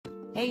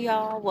Hey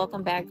y'all,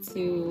 welcome back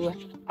to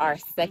our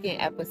second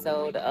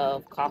episode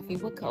of Coffee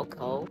with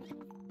Coco.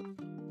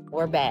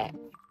 We're back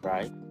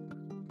Right?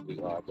 We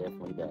are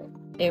definitely back.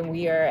 and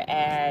we are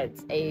at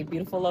a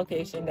beautiful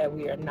location that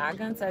we are not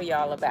going to tell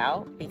y'all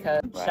about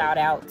because Right. shout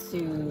out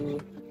to,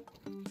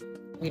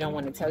 we don't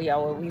want to tell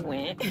y'all where we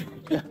went.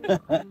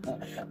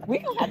 We're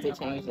going to have to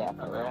change that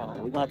for real.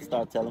 We're gonna have to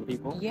start telling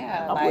people.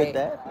 Yeah, I'm with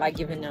that. like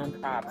giving them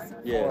props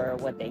Yeah.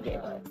 for what they gave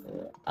us.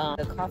 Yeah.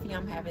 The coffee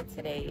I'm having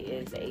today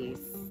is a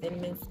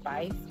cinnamon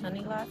spice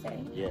honey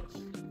latte Yes.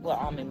 with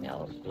almond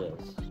milk.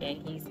 Yes. And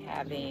he's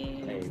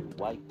having A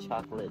white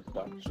chocolate,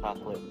 dark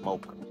chocolate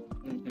mocha.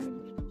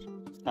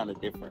 It's kind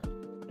of different,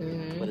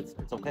 but it's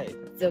okay.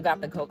 Still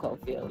got the cocoa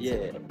feel to Yeah.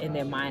 it. And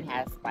then mine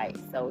has spice,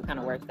 so it kind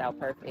of works out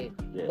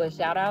perfect. Yeah. But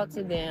shout out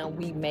to them.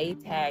 We may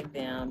tag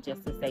them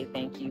just to say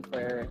thank you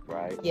for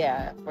Right.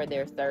 for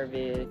their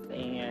service.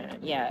 And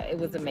yeah, it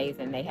was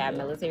amazing. They had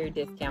military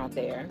discount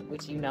there,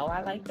 which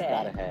I like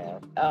that.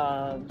 Gotta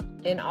have.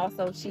 And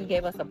also she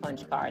gave us a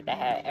punch card that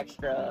had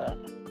extra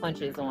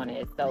punches on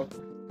it. So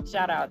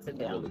shout out to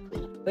them. Really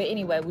cool. But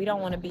anyway, we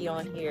don't want to be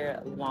on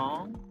here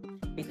long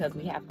because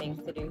we have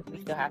things to do. We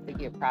still have to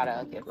get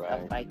product and stuff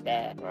Right. like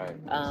that. Right.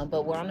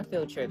 But we're on a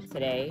field trip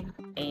today,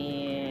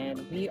 and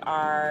we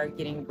are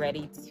getting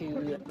ready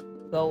to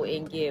go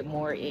and get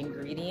more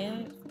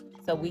ingredients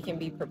so we can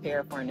be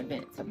prepared for an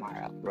event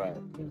tomorrow. Right.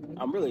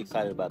 I'm really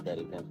excited about that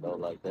event though.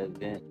 Like that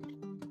event,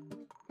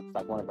 it's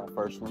like one of our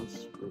first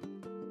ones.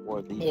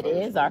 Or the It first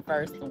is our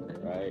first one.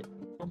 Right.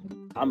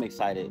 Mhm. I'm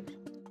excited,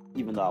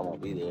 even though I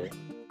won't be there.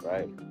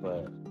 Right.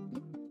 But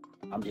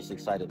I'm just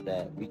excited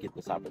that we get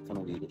this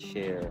opportunity to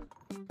share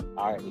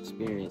our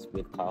experience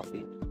with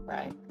coffee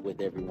Right.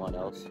 with everyone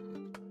else.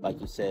 Like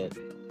you said,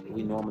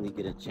 we normally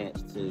get a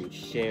chance to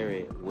share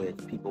it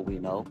with people we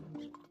know,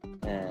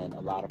 and a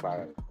lot of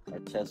our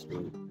test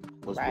group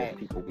was Right. with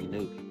people we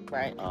knew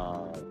Right.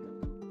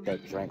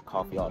 that drank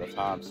coffee all the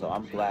time. So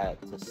I'm glad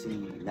to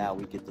see now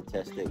we get to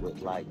test it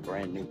with like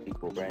brand new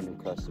people, brand new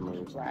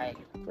customers, Right.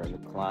 brand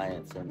new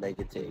clients, and they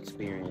get to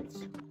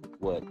experience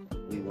what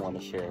we want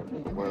to share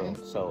with the world.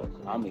 So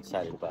I'm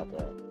excited about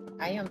that.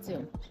 I am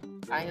too.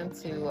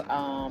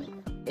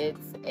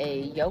 It's a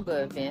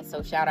yoga event,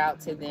 so shout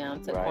out to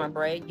them, to Right.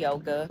 Cornbread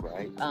Yoga,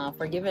 Right.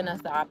 for giving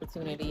us the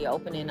opportunity,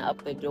 opening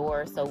up the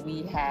door. So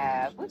we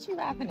have, what you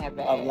laughing at,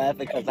 babe? I'm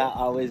laughing because I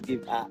always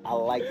I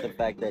like the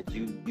fact that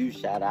you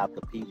shout out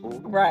the people.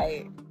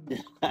 Right.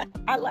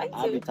 I like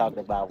I be to. talking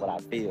about what I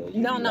feel. You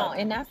No, be no, like,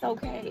 and that's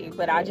okay.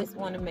 But I just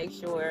want to make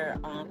sure,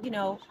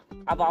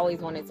 I've always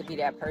wanted to be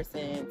that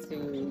person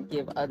to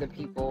give other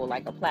people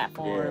like a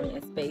platform Yeah.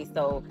 and space.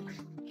 So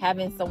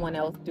having someone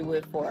else do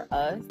it for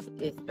us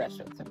is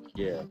special to me.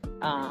 Yeah.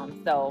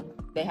 So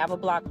they have a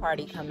block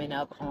party coming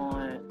up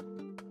on,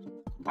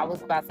 I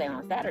was about to say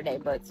on Saturday,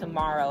 but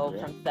tomorrow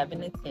Yeah. from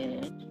 7 to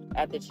 10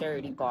 at the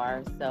charity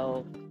bar.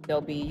 So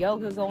there'll be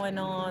yoga going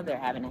on. They're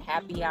having a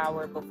happy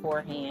hour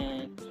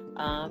beforehand.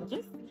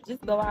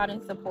 Just go out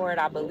and support.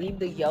 I believe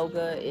the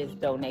yoga is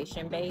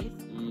donation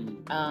based.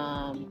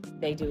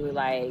 They do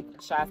like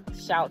shout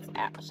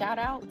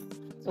outs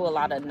to a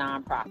lot of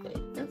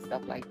nonprofits and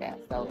stuff like that.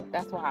 So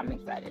that's why I'm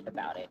excited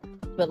about it.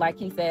 But like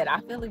he said, I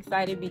feel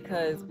excited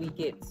because we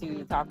get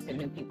to talk to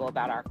new people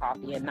about our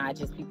coffee and not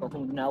just people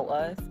who know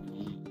us.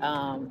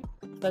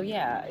 So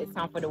yeah, it's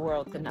time for the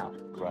world to know.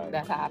 Right.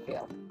 That's how I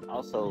feel.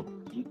 Also,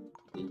 you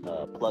can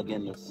plug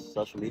in the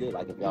social media.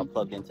 Like if y'all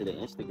plug into the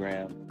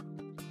Instagram,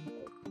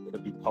 it'll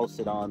be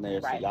posted on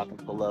there, Right. so y'all can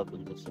pull up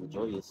and just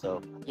enjoy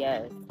yourself.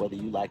 Yes. Whether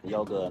you like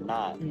yoga or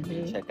not,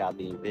 Mhm. check out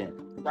the event.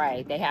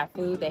 Right. They have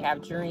food, they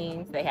have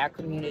drinks, they have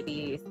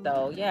communities.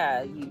 So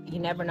yeah, you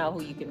never know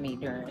who you can meet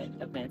during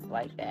events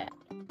like that.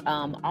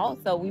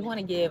 Also, we want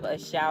to give a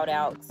shout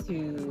out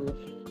to,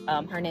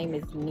 her name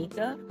is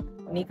Nika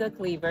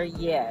Cleaver.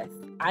 Yes,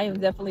 I am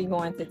definitely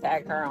going to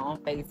tag her on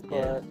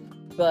Facebook.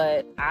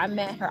 But I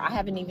met her. I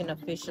haven't even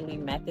officially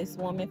met this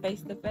woman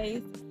face to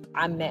face.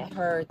 I met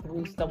her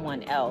through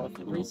someone else.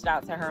 Reached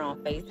out to her on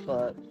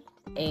Facebook,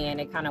 and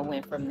it kind of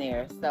went from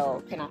there.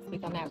 So can I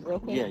speak on that real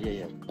quick?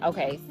 Yeah.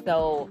 Okay,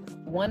 so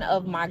one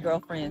of my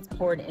girlfriends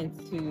poured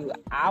into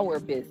our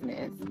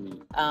business.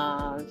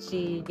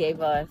 She gave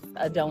us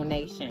a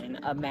donation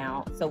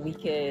amount so we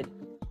could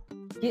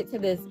get to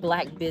this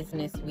Black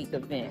Business Week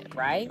event,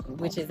 right?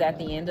 Which is at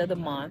the end of the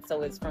month.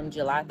 So it's from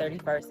July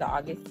 31st to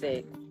August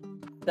 6th.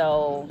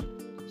 So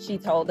she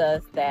told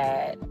us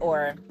that,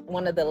 or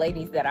one of the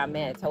ladies that I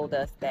met told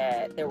us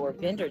that there were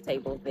vendor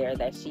tables there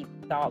that she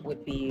thought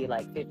would be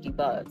like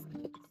 $50.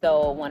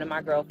 So one of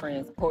my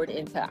girlfriends poured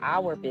into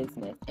our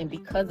business, and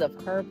because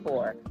of her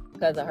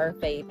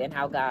faith and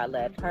how God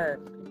led her,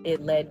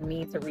 it led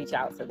me to reach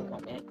out to the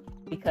woman.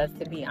 Because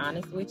to be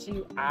honest with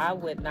you, I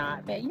would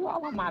not, man, you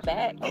all on my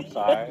back. I'm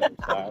sorry.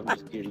 I'm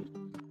just getting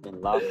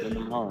lost in the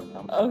moment.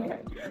 I'm sorry. Okay.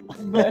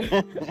 But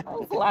I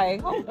was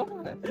like, hold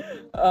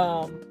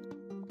on.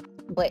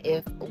 But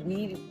if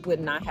we would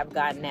not have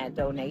gotten that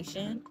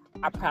donation,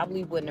 I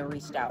probably wouldn't have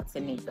reached out to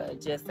Nika,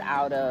 just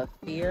out of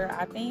fear,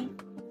 I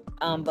think.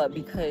 But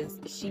because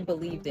she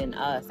believed in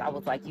us, I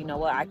was like, you know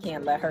what? I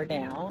can't let her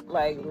down.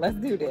 Like, let's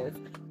do this.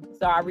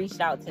 So I reached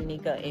out to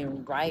Nika,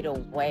 and right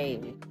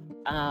away,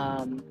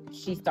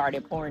 she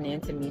started pouring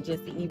into me,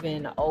 just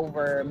even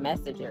over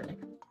Messenger.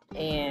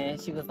 And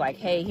she was like,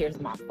 hey, here's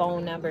my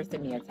phone number.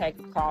 Send me a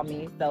text, call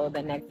me. So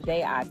the next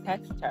day I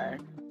text her,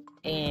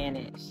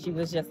 and she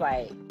was just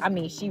like, I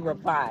mean, she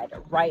replied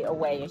right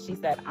away, and she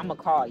said, I'm going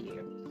to call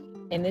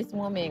you. And this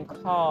woman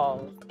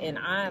calls, and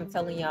I'm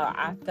telling y'all,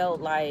 I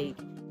felt like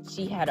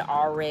she had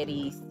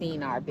already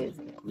seen our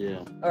business,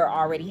 or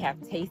already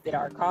have tasted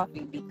our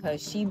coffee,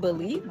 because she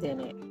believed in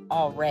it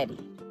already.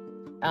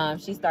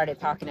 She started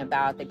talking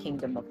about the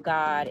kingdom of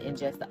God and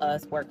just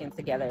us working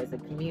together as a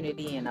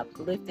community and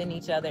uplifting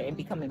each other and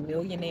becoming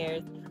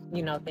millionaires,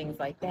 things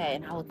like that.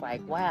 And I was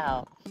like,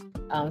 wow.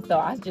 So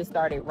I just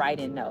started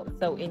writing notes.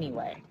 So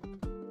anyway,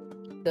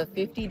 the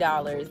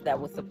 $50 that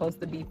was supposed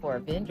to be for a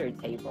vendor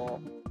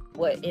table,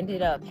 what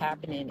ended up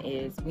happening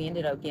is we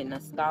ended up getting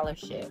a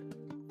scholarship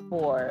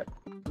for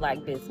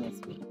Black Business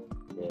Week.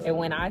 And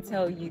when I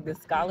tell you, the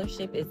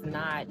scholarship is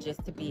not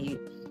just to be,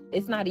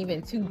 it's not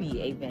even to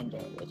be a vendor.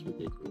 That's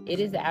ridiculous. It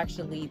is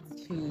actually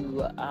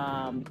to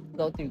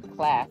go through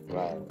classes.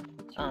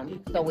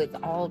 Right. So it's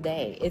all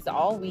day. It's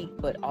all week,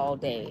 but all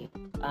day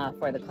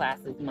for the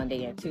classes,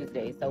 Monday and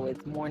Tuesday. So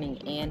it's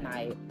morning and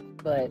night,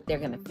 but they're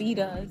going to feed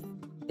us.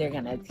 They're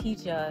going to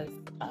teach us.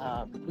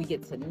 We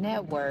get to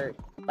network.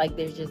 Like,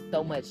 there's just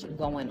so much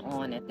going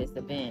on at this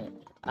event.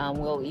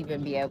 We'll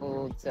even be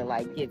able to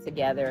like get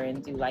together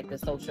and do like the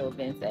social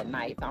events at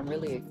night. So I'm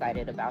really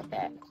excited about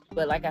that.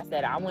 But like I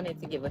said, I wanted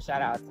to give a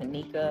shout out to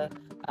Nika.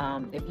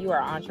 If you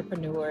are an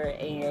entrepreneur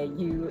and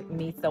you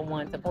need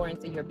someone to pour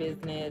into your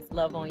business,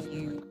 love on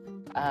you,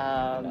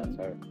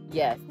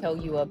 yes, tell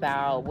you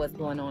about what's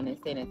going on in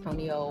San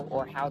Antonio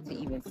or how to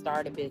even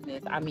start a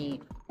business. I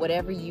mean,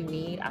 whatever you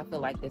need, I feel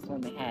like this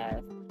woman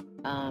has.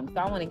 So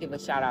I want to give a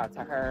shout out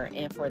to her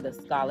and for the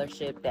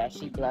scholarship that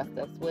she blessed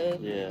us with.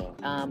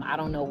 I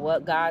don't know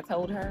what God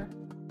told her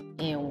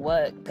and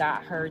what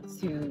got her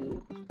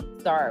to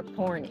start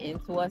pouring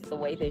into us the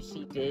way that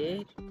she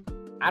did.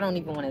 I don't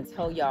even want to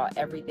tell y'all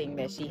everything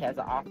that she has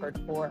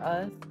offered for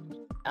us.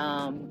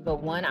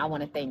 But one, I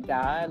want to thank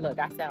God. Look,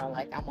 I sound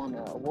like I'm on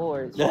an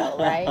awards show,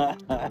 right?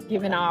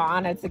 Giving all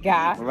honor to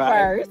God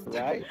first.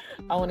 Right.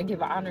 I want to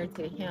give honor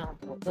to him.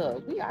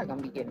 Look, we are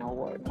going to be getting an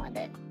award one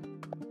day.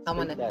 I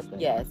want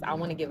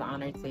to give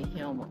honor to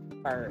him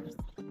first,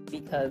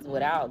 because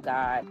without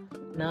God,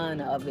 none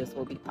of this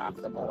will be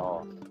possible at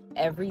all.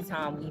 Every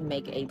time we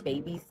make a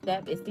baby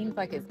step, it seems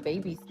like it's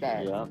baby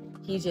steps.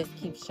 He just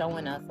keeps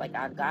showing us, like,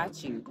 I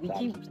got you. We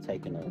keep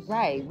taking us.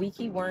 Right. We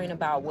keep worrying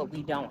about what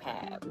we don't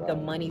have, the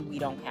money we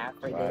don't have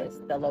for this,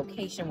 the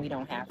location we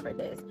don't have for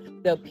this,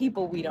 the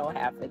people we don't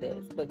have for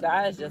this. But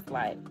God is just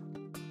like,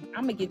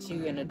 I'm going to get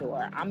you in the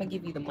door. I'm going to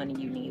give you the money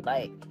you need.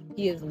 Like,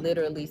 he is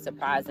literally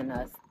surprising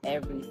us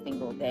every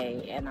single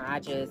day. And I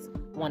just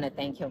want to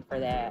thank him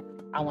for that.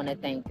 I want to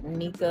thank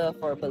Nika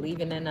for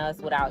believing in us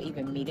without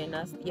even meeting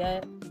us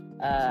yet.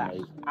 I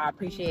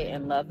appreciate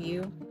and love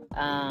you.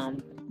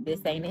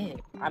 This ain't it.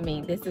 I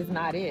mean, this is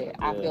not it.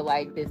 I feel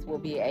like this will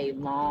be a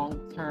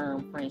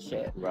long-term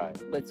friendship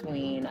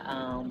between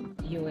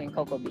you and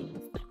Cocoa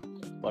Beans.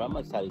 What I'm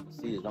excited to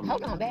see is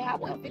hold on, babe. I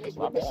want to finish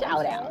with the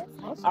shout out.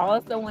 I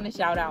also want to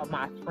shout out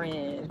my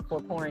friend for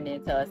pouring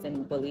into us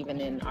and believing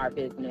in our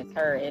business,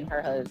 her and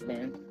her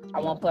husband. I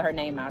won't put her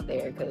name out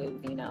there because,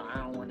 I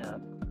don't want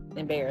to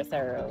embarrass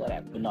her or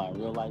whatever. But no,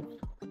 in real life,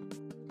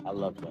 I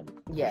love them.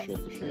 Yes.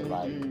 For sure.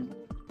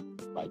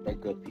 Like, they're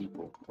good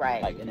people.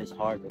 Right. Like, and it's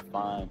hard to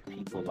find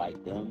people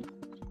like them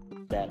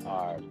that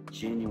are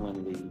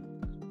genuinely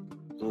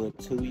good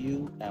to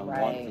you and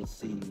want to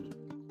see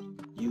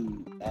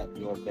you at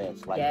your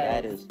best. Like,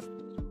 that is,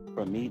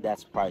 for me,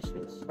 that's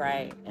priceless.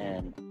 Right.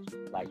 And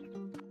like,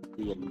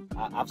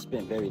 I've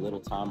spent very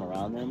little time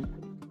around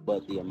them,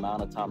 but the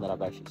amount of time that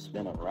I've actually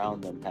spent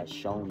around them has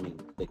shown me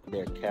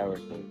their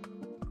character.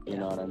 You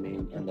know what I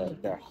mean? And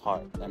their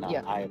heart. And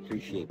I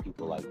appreciate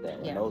people like that.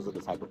 And those are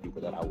the type of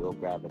people that I will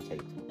gravitate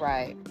to.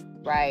 Right.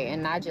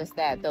 And not just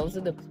that. Those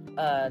are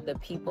the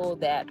people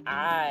that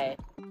I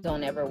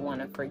don't ever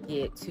want to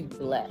forget to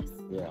bless.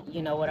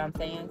 You know what I'm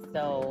saying?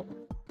 So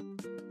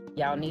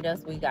y'all need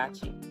us, we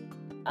got you.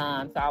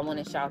 So I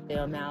want to shout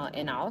them out.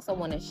 And I also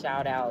want to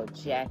shout out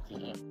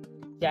Jackie.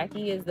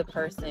 Jackie is the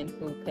person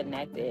who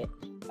connected.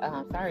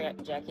 Sorry,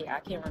 Jackie, I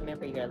can't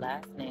remember your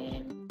last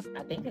name.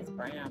 I think it's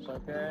Brown,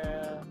 but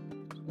girl,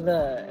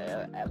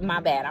 look, my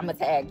bad. I'm going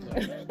to tag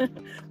you.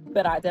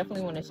 But I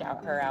definitely want to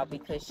shout her out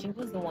because she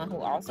was the one who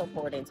also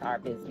poured into our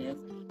business.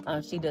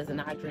 She does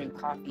not drink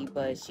coffee,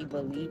 but she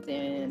believed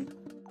in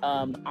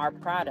our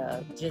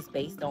product just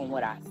based on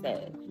what I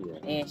said.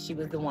 And she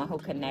was the one who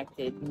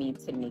connected me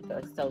to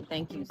Nika. So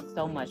thank you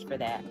so much for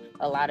that.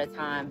 A lot of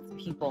times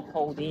people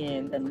hold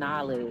in the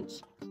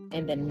knowledge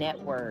and the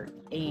network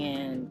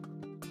and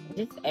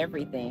just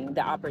everything,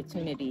 the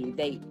opportunity.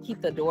 They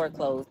keep the door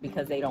closed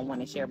because they don't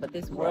want to share, but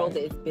this world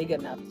is big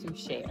enough to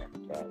share.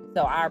 Right.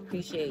 So I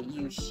appreciate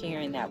you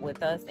sharing that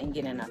with us and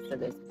getting us to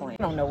this point.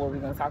 I don't know what we're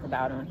going to talk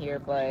about on here,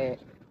 but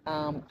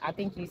I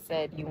think you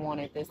said you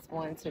wanted this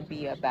one to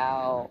be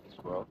about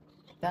growth.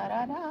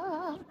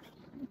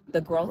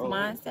 The growth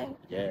mindset.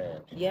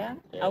 Yeah.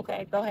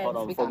 Okay, go ahead. Hold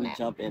on, speak before on we that.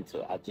 jump into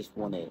it, I just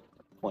want to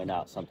point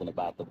out something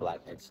about the Black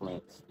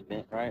Excellence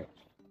event, right?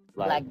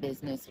 Black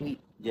Business Week.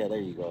 Yeah, there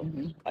you go.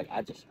 Like,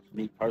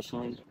 me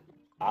personally,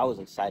 I was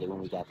excited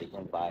when we got the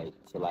invite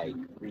to like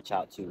reach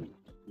out to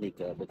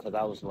Nika, because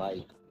I was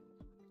like,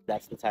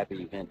 that's the type of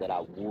event that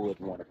I would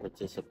want to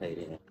participate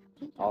in.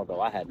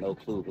 Although I had no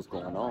clue what's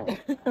going on.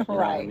 You know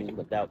what I mean?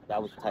 But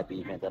that was the type of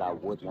event that I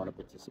would want to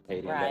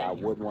participate in, that I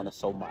would want to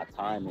sow my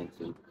time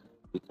into,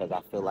 because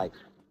I feel like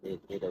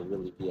it'll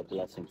really be a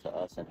blessing to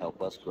us and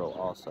help us grow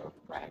also.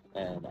 Right.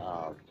 And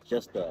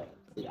just the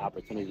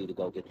opportunity to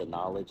go get the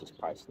knowledge is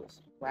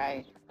priceless.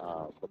 Right.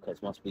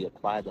 Because once we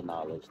apply the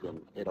knowledge,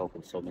 then it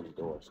opens so many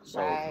doors.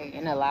 So, right.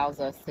 And allows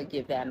us to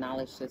give that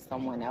knowledge to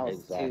someone else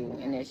exactly. too.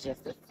 And it's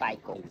just a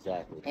cycle.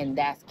 Exactly. And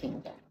that's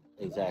kingdom.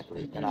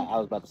 Exactly. And I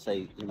was about to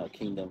say,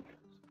 kingdom,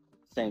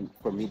 same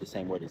for me, the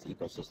same word is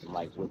ecosystem.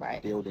 Like,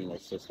 we're building a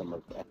system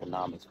of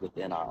economics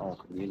within our own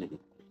community.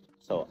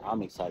 So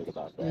I'm excited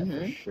about that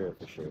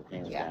for sure,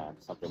 hands down.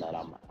 Something that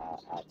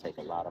I take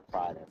a lot of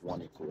pride in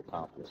wanting to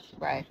accomplish.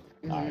 Right.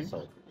 All right.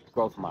 So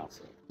growth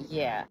mindset.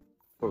 Yeah.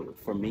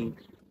 For me,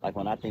 like,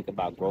 when I think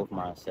about growth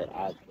mindset,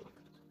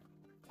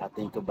 I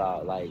think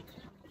about like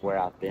where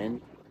I've been,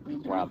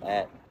 where I'm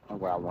at, and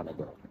where I want to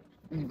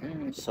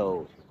go.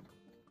 So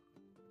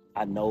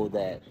I know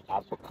that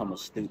I've become a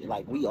student.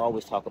 Like, we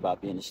always talk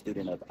about being a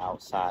student of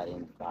outside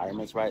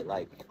environments, right?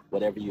 Like,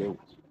 whatever you're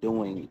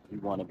doing, you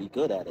want to be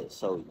good at it.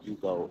 So you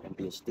go and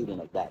be a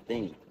student of that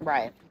thing.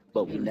 Right.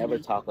 But we never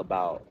talk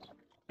about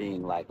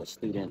being like a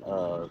student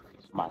of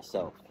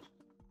myself.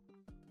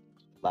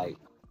 Like,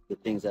 the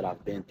things that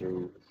I've been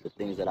through, the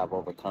things that I've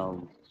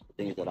overcome, the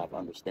things that I've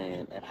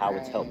understand, and how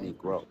it's helped me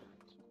grow.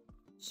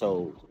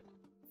 So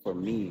for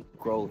me,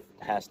 growth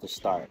has to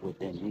start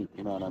within me.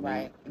 You know what I mean?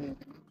 Right.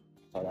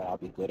 So that I'll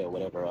be good at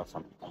whatever else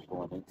I'm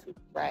going into.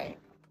 Right.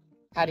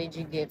 How did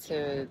you get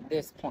to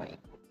this point?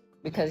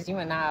 Because you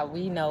and I,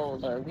 we know,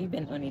 look, we've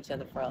been on each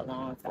other for a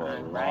long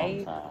time,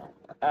 right?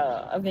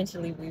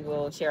 Eventually we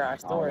will share our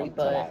story,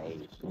 but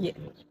yeah,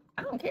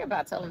 I don't care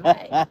about telling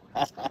my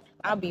age.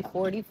 I'll be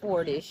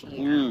 44 this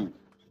year.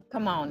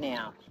 Come on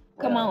now.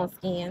 Come on,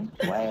 skin.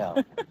 Wow.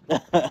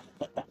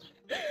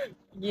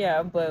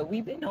 Yeah, but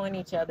we've been knowing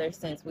each other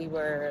since we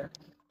were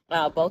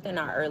both in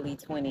our early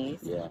 20s.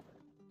 Yeah.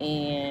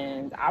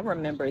 And I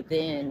remember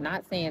then,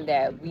 not saying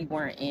that we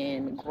weren't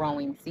in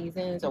growing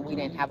seasons or we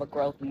didn't have a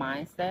growth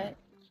mindset,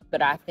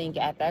 but I think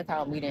at that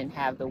time we didn't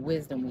have the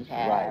wisdom we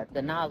had,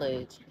 the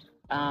knowledge.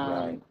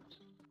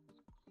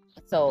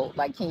 So,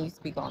 like, can you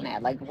speak on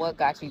that? Like, what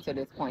got you to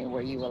this point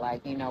where you were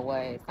like, you know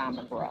what, it's time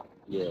to grow?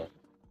 Yeah.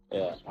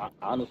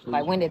 Honestly,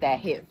 like, when did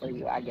that hit for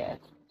you, I guess?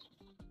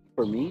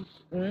 For me,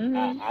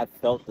 I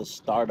felt the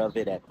start of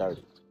it at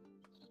 30.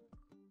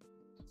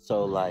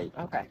 So, like,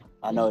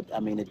 I know, I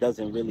mean, it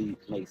doesn't really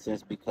make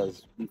sense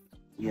because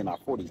we're in our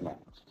 40s now.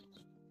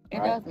 It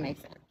does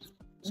make sense.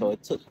 So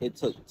it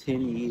took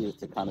 10 years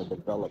to kind of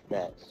develop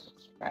that.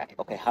 Right.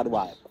 Okay, how do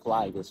I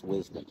apply this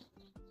wisdom?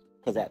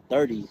 Because at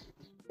 30,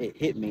 it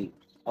hit me,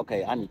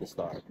 okay, I need to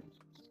start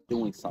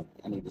doing something.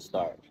 I need to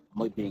start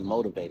being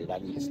motivated. I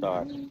need to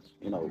start,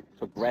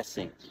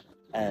 progressing.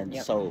 And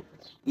so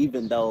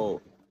even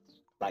though,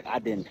 like, I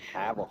didn't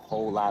have a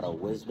whole lot of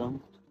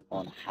wisdom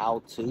on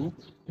how to,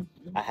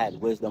 I had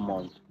wisdom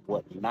on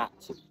what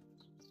not to.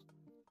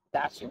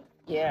 Got you.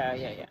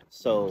 Yeah.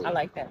 So I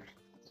like that.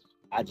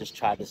 I just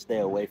tried to stay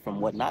away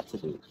from what not to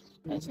do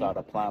and start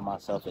applying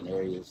myself in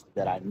areas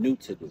that I knew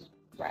to do.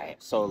 Right.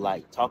 So,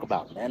 like, talk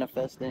about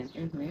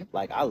manifesting.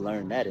 Like, I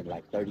learned that in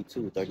like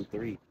 32,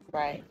 33.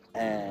 Right.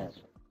 And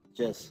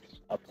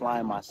just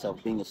applying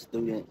myself, being a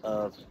student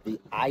of the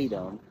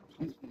item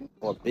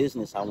or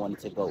business I wanted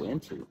to go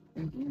into.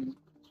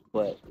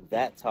 But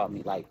that taught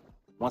me, like,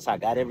 once I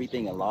got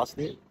everything and lost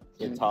it,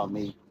 it taught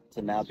me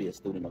to now be a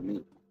student of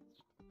me.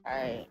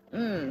 Right.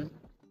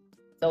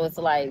 So it's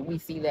like, we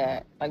see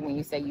that, like, when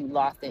you say you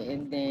lost it,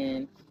 and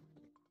then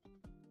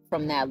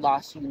from that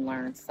loss you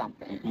learn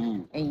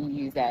something, and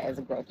you use that as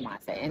a growth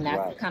mindset. And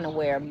that's kind of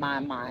where my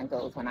mind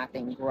goes when I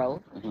think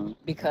growth,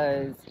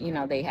 because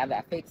they have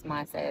that fixed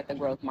mindset, the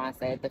growth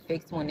mindset. The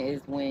fixed one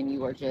is when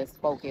you are just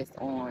focused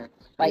on,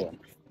 like,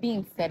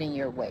 being set in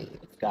your ways.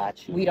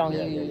 Got you. We don't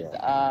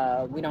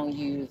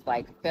use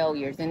like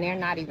failures, and they're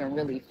not even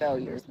really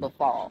failures, but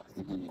falls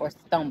or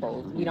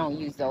stumbles. We don't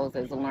use those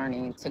as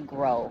learning to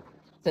grow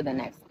to the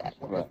next step.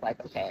 It's like,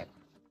 okay,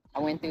 I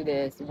went through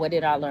this. What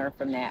did I learn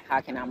from that?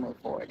 How can I move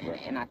forward?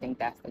 And I think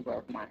that's the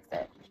growth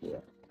mindset.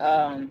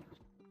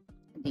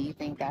 Do you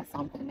think that's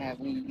something that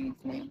we use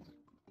now?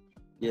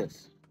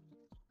 Yes.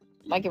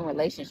 Like, in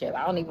relationship,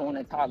 I don't even want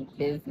to talk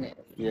business.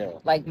 Yeah.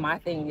 Like, my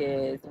thing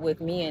is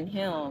with me and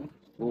him,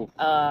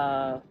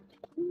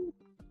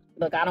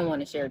 look, I don't want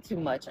to share too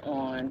much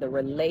on the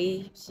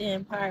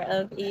relation part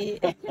of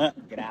it.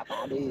 Get out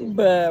of it.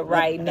 But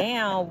right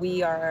now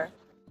we are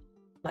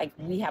like,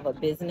 we have a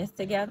business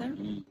together.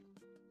 Mhm.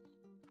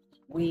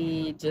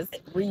 We just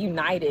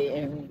reunited,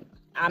 and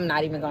I'm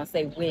not even gonna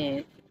say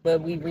when,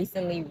 but we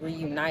recently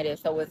reunited.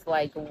 So it's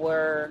like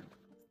we're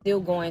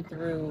still going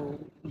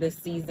through the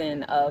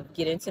season of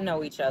getting to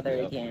know each other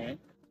Yep. again.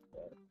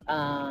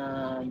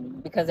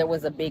 Because there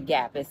was a big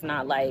gap. It's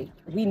not like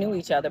we knew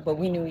each other, but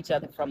we knew each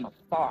other from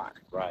afar.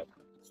 Right.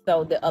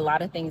 So a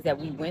lot of things that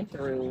we went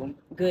through,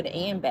 good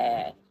and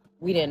bad,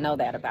 we didn't know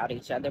that about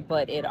each other.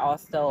 But it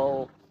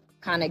also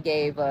kind of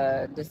gave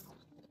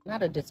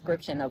not a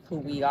description of who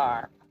we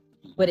are,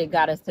 but it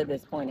got us to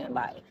this point in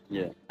life.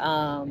 Yeah.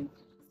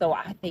 So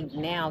I think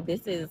now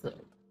this is,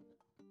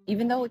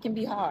 even though it can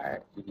be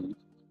hard, Mhm.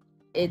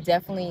 it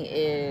definitely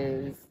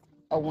is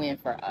a win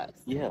for us.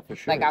 Yeah, for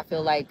sure. Like, I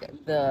feel like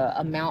the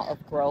amount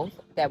of growth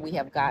that we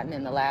have gotten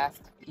in the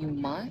last few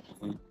months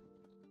Mhm.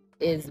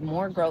 is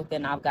more growth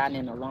than I've gotten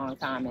in a long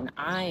time, and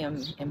I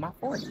am in my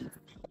 40s.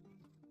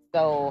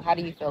 So how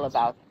do you feel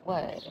about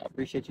what? I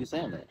appreciate you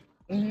saying that.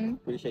 Mm-hmm.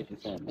 Appreciate you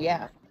saying that.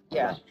 Yeah,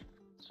 yeah.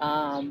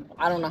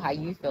 I don't know how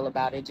you feel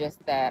about it,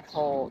 just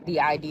the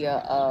idea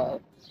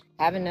of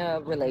having a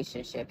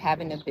relationship,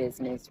 having a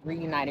business,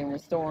 reuniting,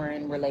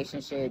 restoring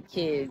relationship,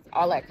 kids,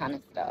 all that kind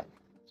of stuff.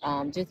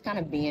 Just kind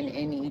of being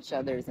in each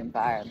other's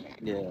environment.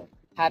 Yeah.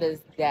 How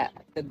does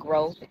the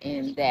growth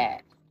in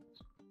that?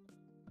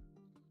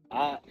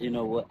 You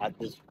know what?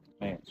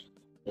 Man,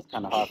 it's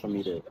kind of hard for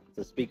me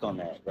to speak on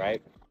that,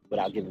 right?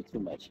 Without giving too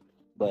much.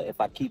 But if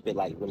I keep it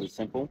like really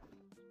simple,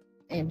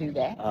 And do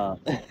that.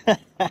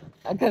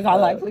 Because I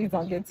like, please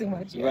don't get too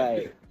much yet.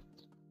 Right.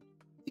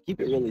 To keep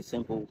it really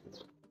simple,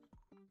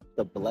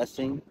 the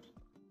blessing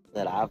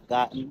that I've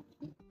gotten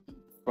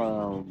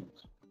from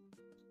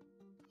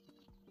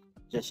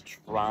just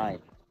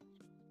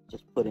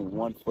putting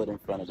one foot in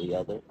front of the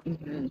other,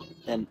 Mm-hmm.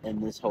 and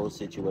in this whole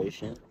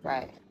situation,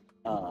 Right.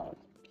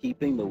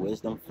 keeping the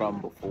wisdom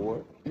from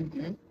before,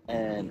 Mm-hmm.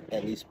 and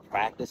at least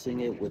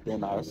practicing it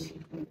within us,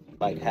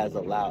 like, has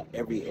allowed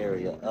every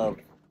area of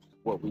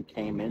what we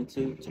came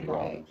into to grow.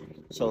 Right.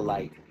 So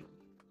like,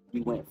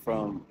 we went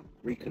from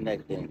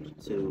reconnecting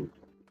to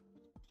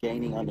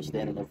gaining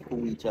understanding of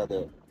who each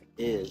other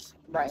is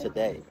Right.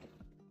 today,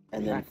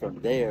 and then Right.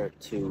 from there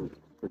to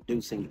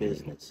producing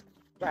business.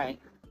 Right.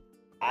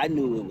 I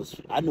knew it was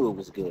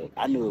good.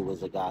 I knew it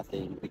was a God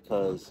thing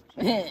because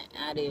I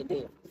did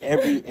too.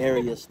 every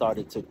area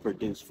started to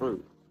produce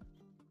fruit.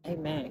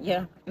 Amen.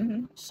 Yeah.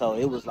 Mm-hmm. So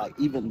it was like,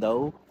 even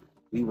though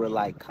we were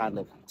like kind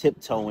of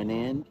tiptoeing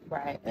in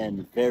Right.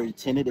 and very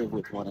tentative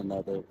with one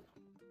another,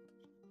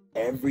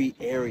 every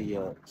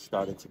area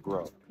started to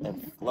grow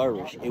and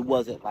flourish. It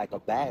wasn't like a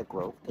bad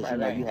growth, because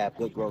Right. you have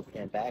good growth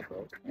and bad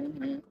growth.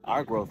 Mm-hmm.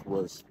 Our growth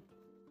was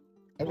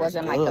It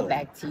wasn't like a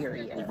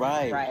bacteria.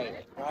 Right.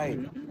 Right.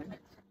 Mm-hmm.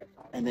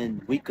 And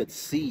then we could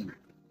see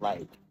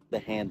like the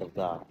hand of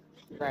God.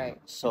 Right.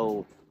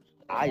 So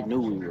I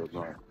knew we were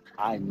growing.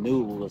 I knew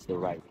it was the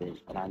right thing,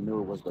 and I knew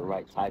it was the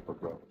right type of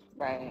growth.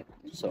 Right.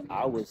 So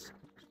I was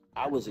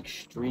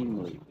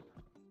extremely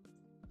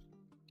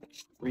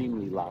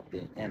locked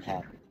in and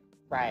happy.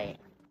 Right.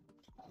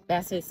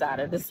 That's his side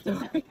of the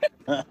story.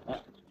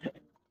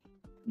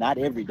 Not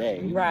every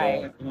day,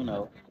 right?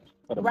 But,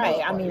 for the right.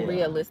 most part,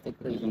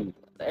 Realistically, mm-hmm.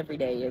 every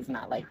day is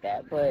not like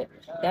that, but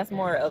that's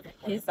more of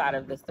his side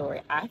of the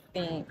story. I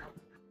think,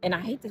 and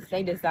I hate to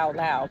say this out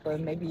loud, but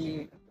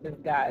maybe this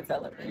God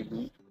telling me.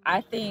 Mm-hmm.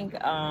 I think,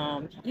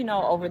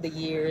 over the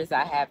years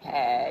I have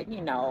had,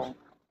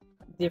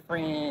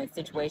 different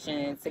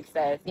situations,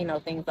 success,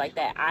 things like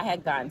that. I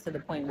had gotten to the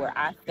point where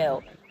I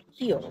felt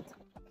healed,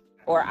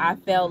 or I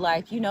felt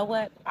like, you know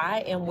what, I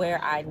am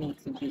where I need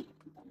to be.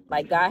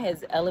 Like, God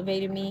has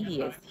elevated me.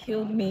 He has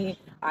healed me.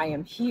 I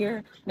am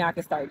here. Now I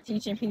can start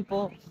teaching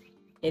people.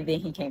 And then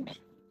he came in.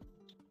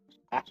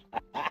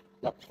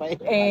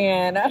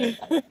 And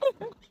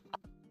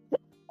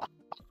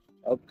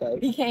okay.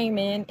 He came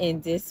in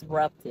and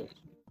disrupted.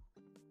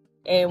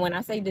 And when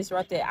I say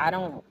disrupted, I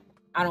don't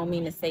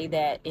mean to say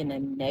that in a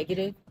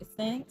negative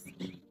sense.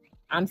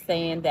 I'm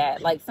saying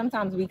that, like,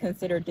 sometimes we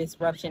consider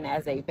disruption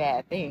as a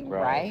bad thing,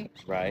 right?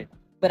 Right.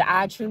 But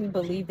I truly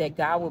believe that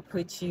God will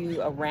put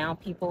you around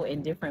people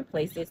in different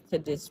places to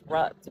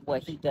disrupt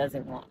what he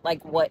doesn't want.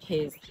 Like,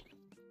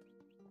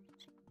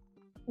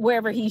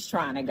 wherever he's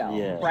trying to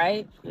go,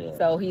 right? Yeah.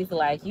 So he's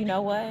like, you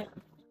know what?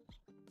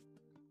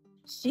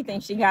 She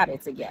thinks she got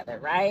it together,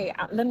 right?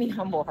 Let me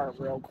humble her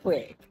real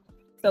quick.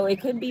 So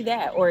it could be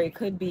that, or it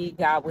could be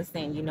God was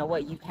saying, you know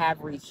what? You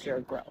have reached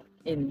your growth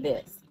in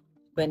this,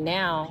 but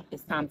now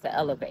it's time to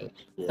elevate.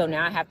 Yeah. So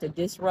now I have to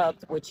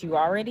disrupt what you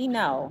already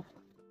know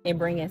and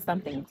bring in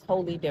something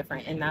totally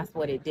different. And that's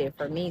what it did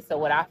for me. So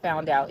what I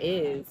found out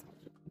is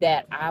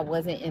that I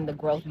wasn't in the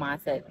growth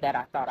mindset that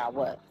I thought I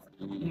was.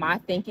 My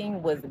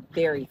thinking was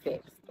very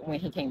fixed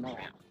when he came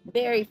around.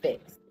 Very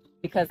fixed.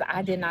 Because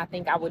I did not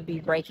think I would be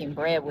breaking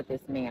bread with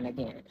this man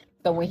again.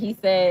 So when he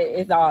said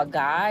it's all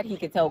God, he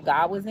could tell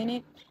God was in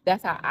it.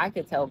 That's how I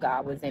could tell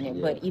God was in it.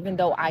 Yeah. But even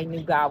though I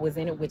knew God was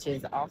in it, which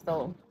is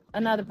also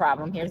another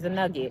problem, here's a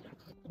nugget.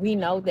 We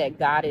know that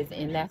God is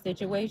in that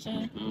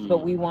situation,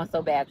 but we want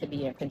so bad to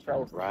be in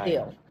control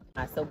still.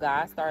 So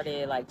God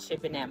started like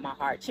chipping at my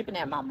heart, chipping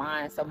at my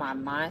mind. So my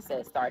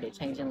mindset started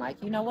changing.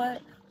 Like, you know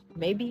what?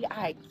 Maybe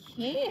I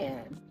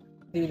can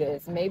do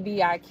this.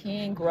 Maybe I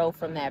can grow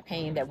from that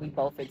pain that we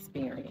both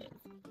experienced.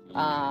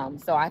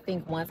 So I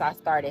think once I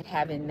started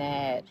having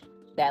that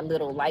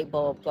little light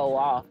bulb go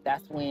off,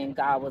 that's when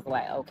God was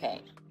like,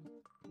 okay,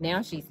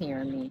 now she's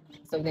hearing me.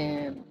 So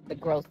then the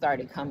growth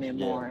started coming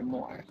more and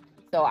more.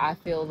 So I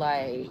feel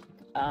like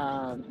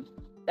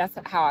that's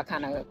how I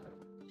kind of,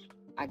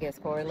 I guess,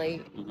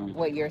 correlate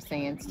what you're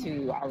saying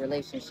to our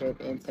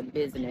relationship and to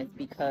business,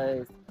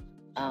 because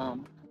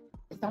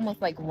it's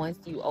almost like once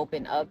you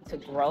open up to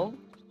growth,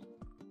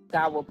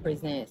 God will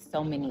present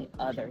so many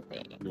other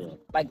things. Yeah.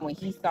 Like when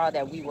he saw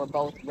that we were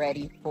both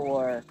ready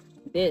for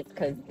this,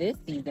 because this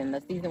season,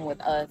 the season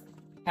with us,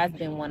 has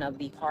been one of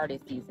the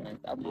hardest seasons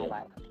of my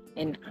life.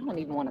 And I don't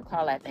even want to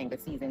call that thing a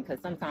season, because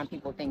sometimes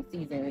people think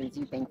seasons,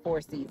 you think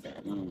 4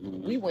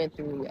 seasons. We went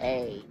through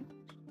a,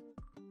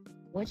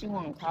 what you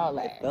want to call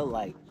that?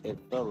 It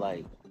felt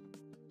like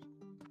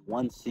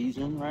one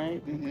season,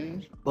 right?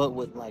 But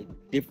with like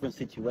different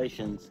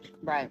situations,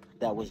 right,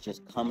 that was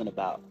just coming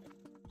about.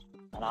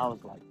 And I was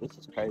like, this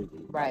is crazy.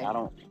 Right. Like, I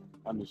don't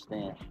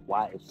understand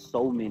why it's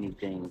so many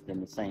things in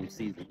the same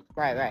season.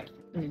 Right.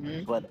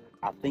 But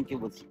I think it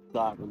was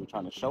God really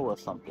trying to show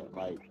us something.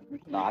 Like,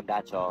 no, I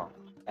got y'all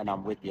and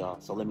I'm with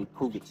y'all. So let me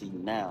prove it to you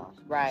now.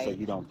 Right. So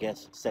you don't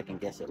second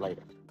guess it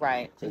later.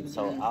 Right.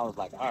 So I was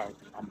like, all right,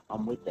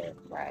 I'm with that.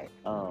 Right.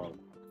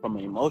 From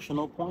an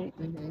emotional point,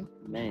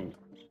 man,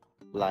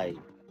 like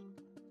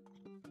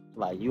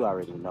you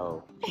already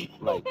know.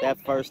 Like that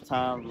first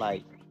time,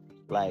 like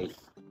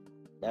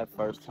that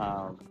first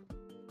time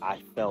I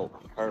felt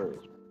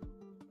heard,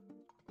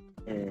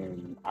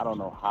 and I don't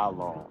know how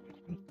long.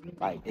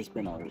 Like it's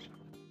been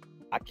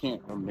I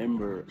can't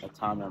remember a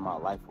time in my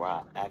life where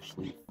I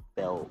actually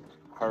felt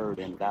heard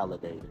and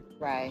validated.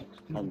 Right.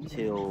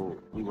 Until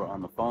we were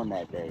on the phone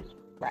that day.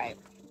 Right.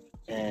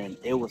 And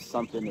it was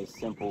something as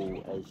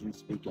simple as you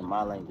speaking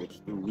my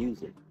language through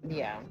music.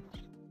 Yeah.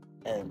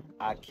 And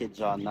I kid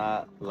y'all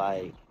not,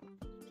 like,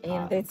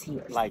 and the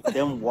tears. Like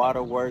them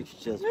waterworks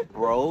just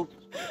broke,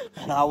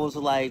 and I was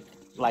like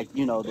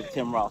you know the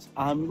Tim Ross,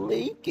 I'm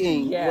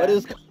leaking. Yeah. What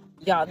is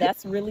y'all?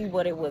 That's really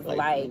what it was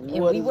like. And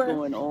what we is were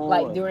going on?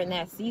 like during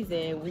that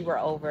season, we were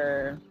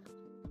over,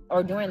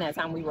 or during that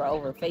time, we were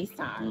over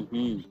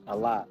FaceTime. A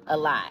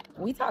lot.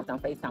 We talked on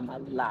FaceTime a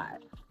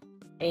lot,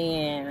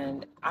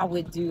 and I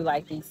would do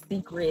like these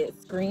secret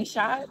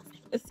screenshot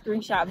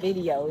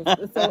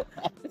videos.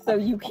 So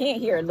you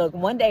can't hear it. Look,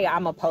 one day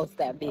I'm gonna post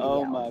that video.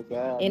 Oh my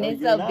God. And no,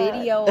 it's a not.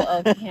 video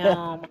of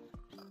him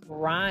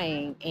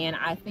crying. And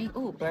I think,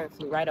 ooh, bird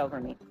flew right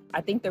over me.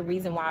 I think the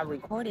reason why I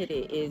recorded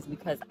it is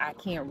because I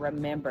can't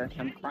remember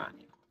him crying.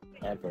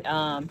 Ever.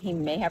 He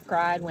may have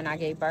cried when I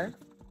gave birth.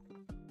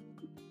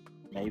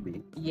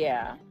 Maybe.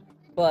 Yeah.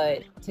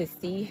 But to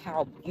see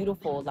how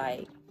beautiful,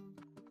 like,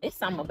 it's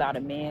something about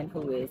a man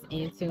who is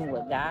in tune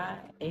with God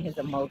and his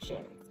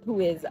emotions, who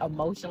is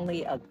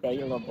emotionally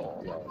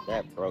available. Yeah,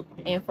 that broke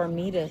me. And for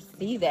me to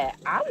see that,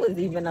 I was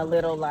even a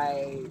little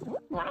like,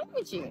 what's wrong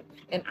with you?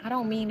 And I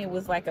don't mean it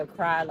was like a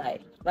cry,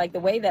 like the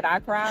way that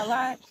I cry a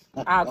lot.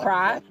 I'll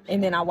cry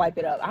and then I wipe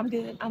it up. I'm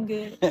good.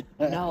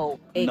 No,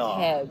 it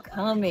kept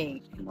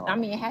coming. No. I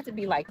mean, it had to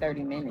be like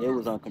 30 minutes. It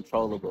was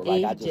uncontrollable.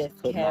 Like I just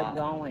kept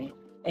going.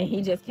 And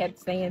he just kept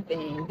saying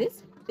things.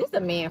 This a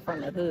man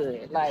from the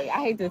hood. Like, I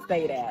hate to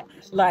say that.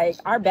 Like,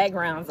 our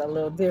background's a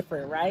little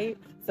different, right?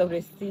 So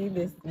to see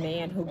this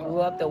man who grew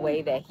up the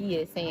way that he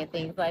is, saying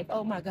things like,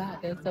 oh my God,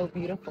 that's so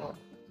beautiful.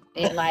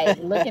 And like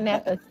looking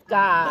at the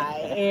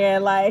sky,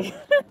 and like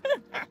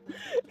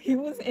he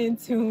was in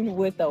tune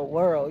with the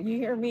world. You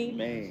hear me?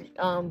 Man.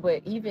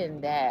 But even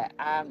that,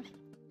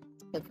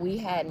 if we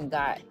hadn't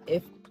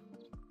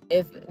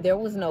if there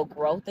was no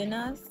growth in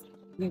us,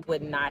 we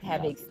would not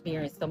have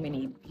experienced so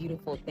many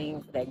beautiful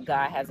things that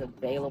God has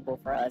available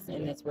for us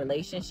in this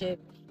relationship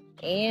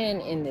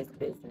and in this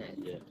business.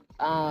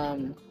 Yeah.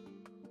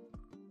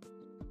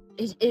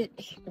 It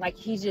like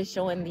he's just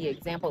showing the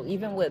example,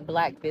 even with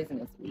Black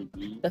Business Week.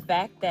 The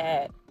fact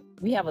that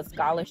we have a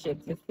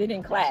scholarship to sit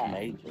in class.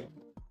 Major.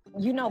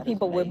 You know,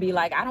 people would be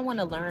like, I don't want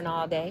to learn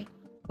all day,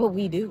 but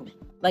we do.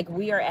 Like,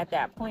 we are at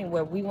that point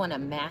where we want to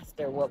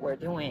master what we're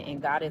doing,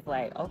 and God is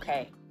like,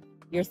 okay,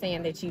 you're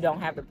saying that you don't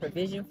have the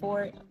provision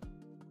for it?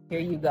 Here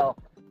you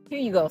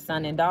go,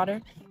 son and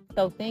daughter.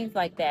 So things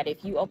like that,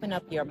 if you open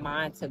up your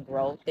mind to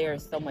growth, there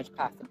is so much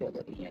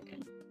possibility in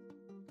it.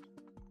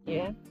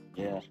 Yeah.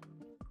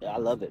 Yeah, I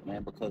love it,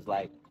 man, because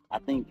like I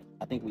think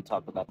we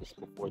talked about this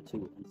before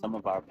too. In some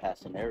of our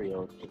past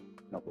scenarios, you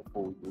know,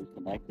 before we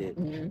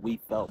reconnected, we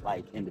felt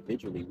like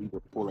individually we were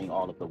pulling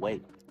all of the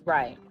weight.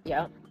 Right.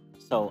 Yeah.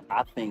 So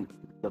I think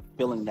the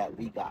feeling that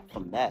we got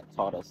from that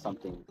taught us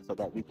something so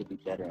that we could be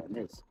better in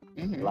this.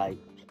 Like,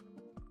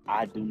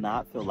 I do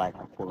not feel like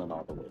I'm pulling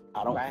all the way.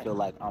 I don't Right. feel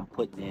like I'm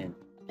putting in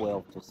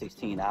 12 to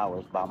 16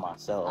 hours by A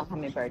myself.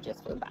 hummingbird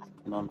just flew by.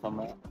 You know what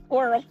I'm talking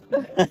Squirrel.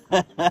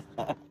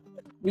 about?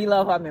 We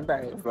love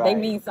hummingbirds. They Right.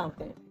 mean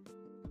something.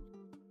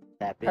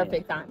 Tap in.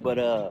 Perfect timing. But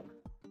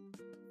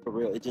for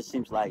real, it just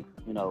seems like,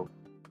 you know,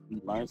 we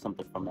learned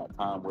something from that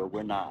time where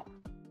we're not.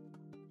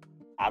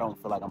 I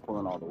don't feel like I'm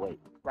pulling all the weight,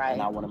 Right.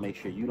 and I want to make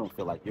sure you don't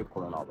feel like you're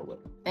pulling all the weight.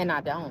 And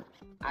I don't.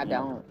 I Mm.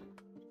 don't.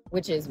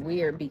 Which is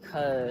weird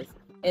because,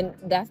 and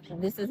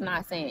this is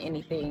not saying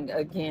anything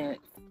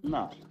against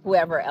No.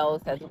 whoever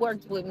else has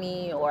worked with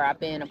me or I've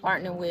been a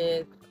partner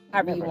with,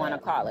 however you Never want to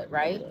have. call it,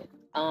 right? Never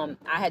have.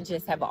 I had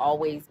just have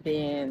always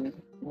been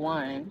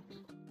one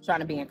trying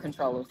to be in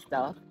control of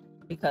stuff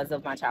because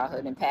of my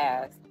childhood and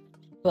past,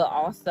 but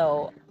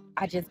also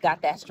I just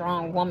got that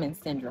strong woman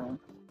syndrome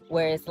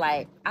where it's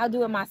like I'll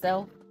do it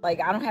myself. Like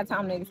I don't have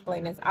time to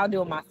explain this. I'll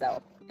do it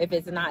myself. If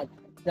it's not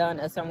done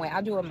a certain way,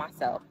 I'll do it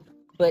myself.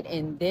 But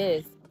in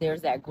this,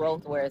 there's that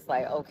growth where it's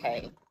like,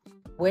 okay,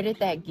 where did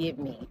that get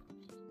me?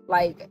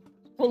 Like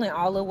pulling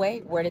all the way,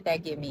 where did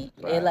that get me?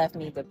 Right. It left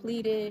me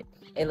depleted.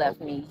 It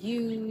left me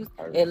used.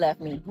 Hurt. It left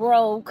me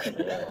broke.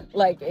 Yeah.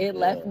 Like it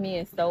left Yeah. me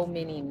in so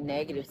many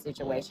negative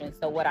situations.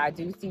 So what I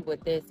do see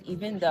with this,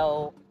 even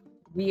though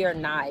we are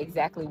not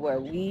exactly where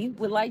we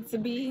would like to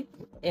be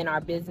in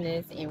our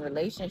business and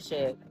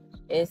relationship,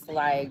 it's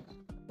like,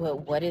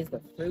 but what is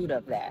the fruit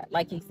of that?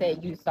 Like you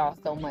said, you saw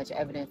so much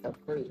evidence of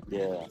fruit.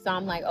 Yeah. So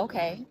I'm like,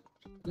 okay,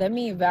 let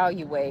me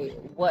evaluate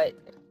what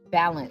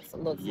balance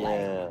looks like.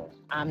 Yeah.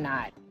 I'm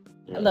not,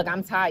 Yeah. look,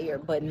 I'm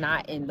tired, but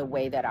not in the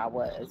way that I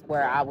was,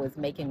 where I was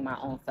making my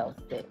own self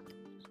sick.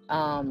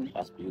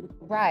 That's beautiful.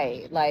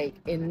 Right. Like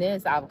in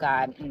this, I've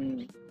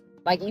gotten,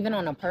 like even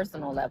on a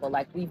personal level,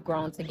 like we've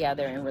grown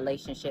together in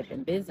relationship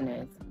and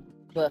business.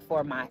 But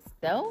for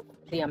myself,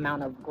 the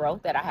amount of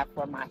growth that I have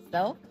for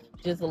myself,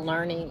 just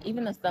learning,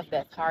 even the stuff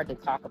that's hard to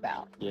talk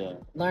about, Yeah.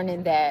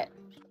 learning that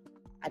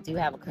I do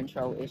have a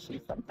control issue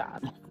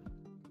sometimes.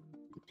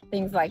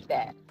 Things like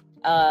that.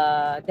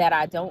 That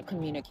I don't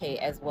communicate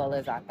as well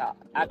as I thought.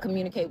 I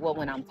communicate well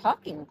when I'm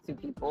talking to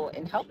people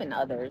and helping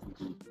others,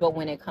 but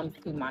when it comes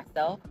to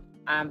myself,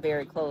 I'm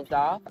very closed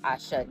off. I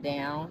shut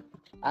down.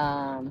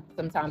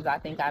 Sometimes I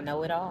think I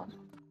know it all,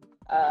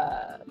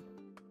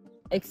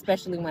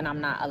 especially when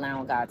I'm not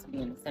allowing God to be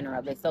in the center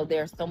of it. So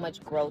there's so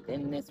much growth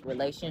in this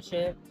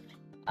relationship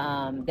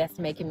that's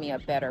making me a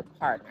better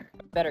partner,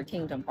 a better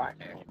kingdom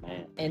partner.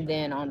 Amen. And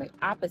then on the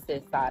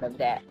opposite side of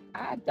that,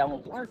 I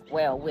don't work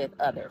well with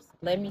others.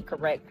 Let me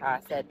correct how I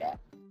said that.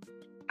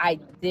 I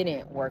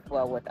didn't work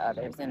well with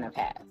others in the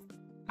past.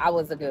 I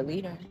was a good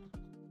leader.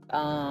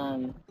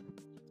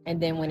 And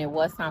then when it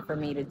was time for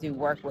me to do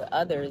work with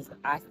others,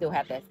 I still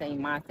had that same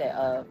mindset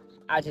of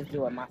I just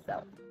do it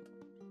myself.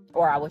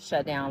 Or I would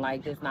shut down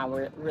like this is not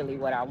really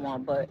what I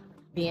want. But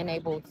being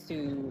able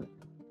to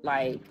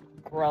like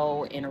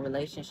grow in a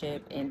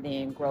relationship and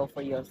then grow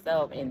for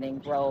yourself and then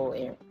grow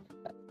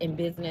in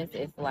business,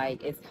 it's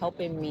like it's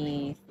helping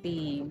me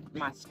see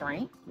my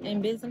strength in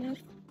business,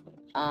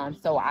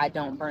 so I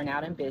don't burn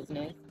out in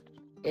business.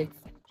 It's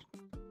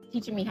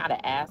teaching me how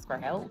to ask for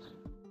help,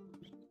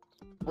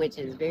 which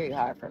is very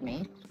hard for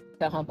me,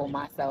 to humble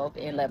myself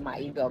and let my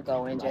ego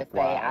go and just say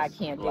I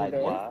can't do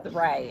this,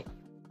 right?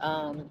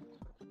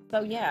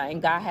 So yeah, and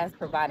God has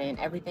provided in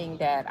everything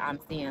that I'm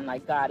seeing.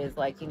 Like God is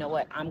like, you know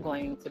what, I'm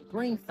going to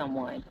bring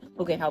someone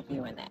who can help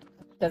you in that.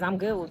 Because I'm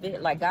good with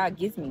it. Like God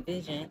gives me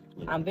vision.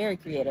 I'm a very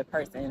creative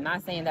person.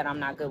 Not saying that I'm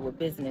not good with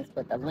business,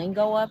 but the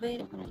lingo of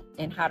it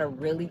and how to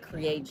really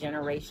create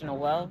generational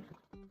wealth,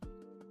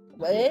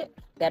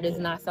 that is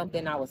not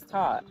something I was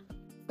taught.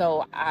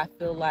 So I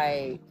feel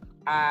like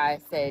I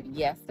said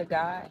yes to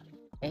God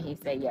and he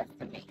said yes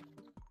to me.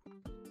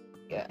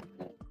 Yeah.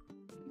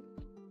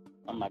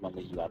 I'm not gonna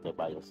leave you out there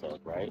by yourself,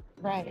 right?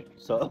 Right.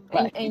 So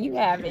like, and you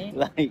haven't.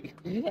 Like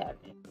you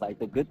haven't. Like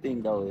the good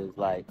thing though is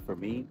like for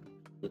me,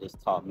 it has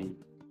taught me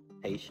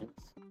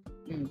patience.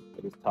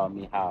 It has taught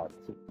me how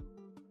to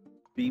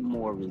be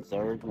more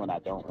reserved when I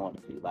don't want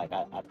to be. Like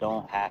I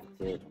don't have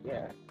to.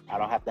 Yeah. I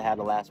don't have to have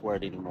the last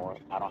word anymore.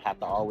 I don't have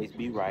to always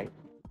be right.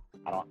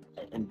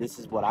 And this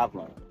is what I've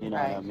learned. You know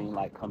what I mean?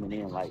 Like coming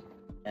in, like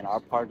in our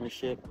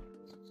partnership,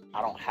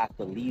 I don't have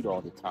to lead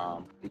all the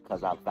time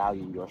because I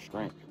value your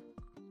strength.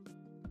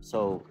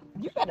 So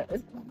you gotta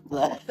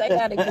say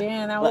that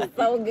again. That was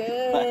so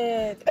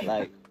good.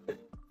 Like,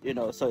 you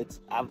know, so it's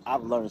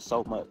I've learned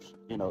so much.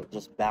 You know,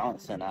 just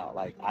balancing out.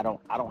 Like I don't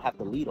have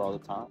to lead all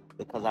the time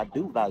because I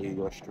do value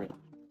your strength.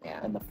 Yeah.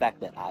 And the fact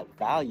that I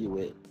value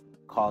it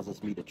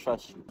causes me to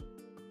trust you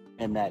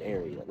in that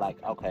area.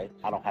 Like, okay,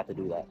 I don't have to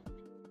do that.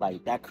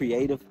 Like that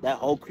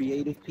whole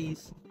creative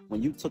piece.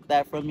 When you took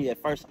that from me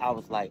at first, I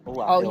was like, oh,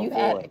 I felt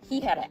void.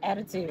 He had an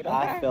attitude. Okay?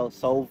 I felt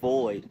so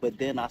void. But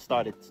then I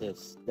started to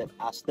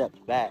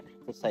stepped back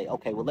to say,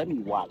 okay, well, let me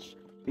watch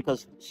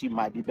because she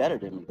might be better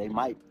than me.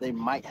 They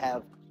might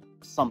have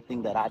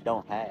something that I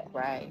don't have.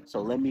 Right.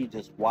 So let me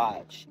just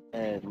watch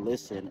and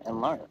listen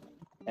and learn.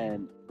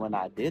 And when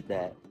I did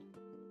that,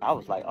 I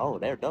was like, oh,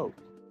 they're dope.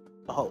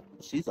 Oh,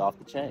 she's off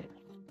the chain.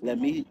 let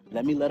me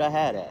let her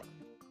have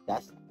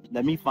that.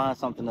 Let me find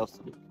something else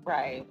to do.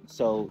 Right.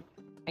 So,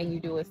 and you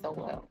do it so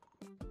well.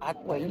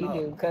 What you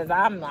do, because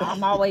I'm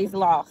always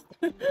lost.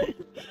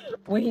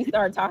 When he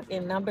start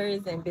talking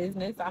numbers and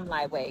business, I'm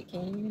like, wait,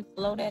 can you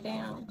slow that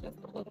down just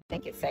a little? I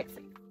think it's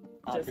sexy.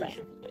 I Just saying.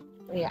 appreciate it.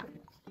 Yeah.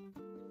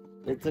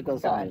 It took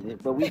us a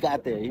minute, but we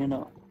got there, you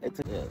know.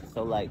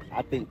 So like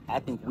I think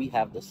we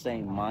have the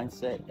same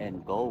mindset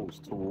and goals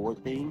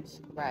toward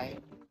things, Right.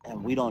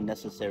 and we don't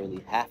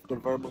necessarily have to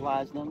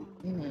verbalize them.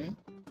 Mm-hmm.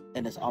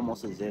 And it's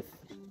almost as if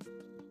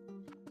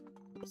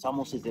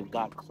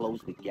God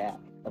closed the gap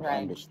of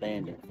Right.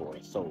 understanding for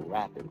us so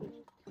rapidly,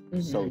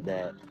 Mm-hmm. so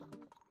that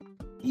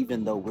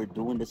even though we're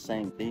doing the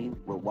same thing,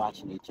 we're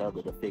watching each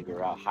other to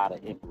figure out how to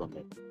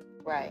implement.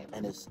 Right.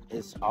 And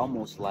it's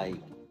almost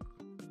like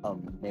a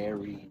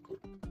married.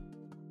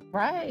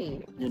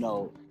 Right. You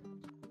know,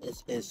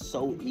 it's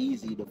so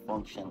easy to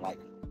function like,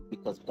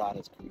 because God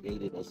has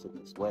created us in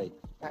this way,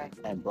 Right.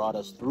 and brought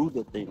us through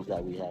the things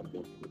that we have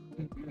been through.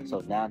 Mm-hmm.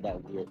 So now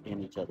that we're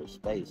in each other's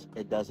space,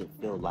 it doesn't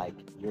feel like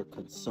you're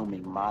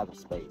consuming my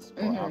space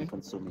or I'm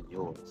consuming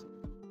yours.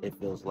 It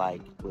feels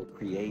like we're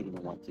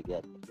creating one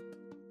together.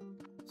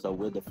 So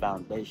we're the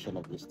foundation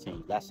of this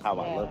team. That's how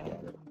I look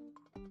at it.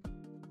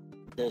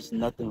 There's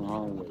nothing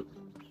wrong with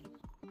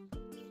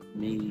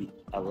me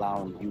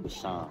allowing you to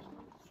shine.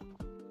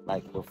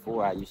 Like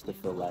before, I used to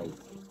feel like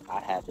I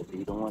had to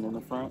be the one in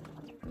the front,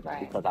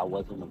 Right. because I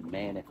wasn't a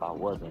man if I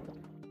wasn't.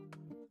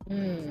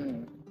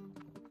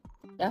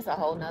 That's a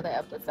whole nother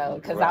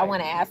episode, because Right. I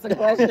want to ask the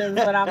questions,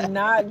 but I'm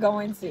not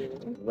going to.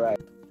 Right.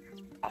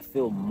 I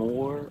feel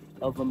more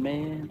of a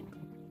man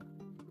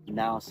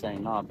now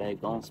saying, nah,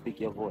 babe, don't speak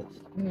your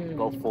voice.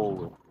 Go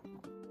forward.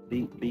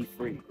 Be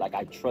free. Like,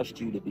 I trust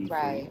you to be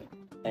free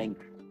and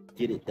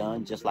get it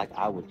done just like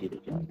I would get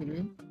it done.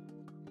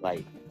 Mm-hmm.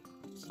 Like,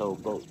 so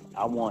go.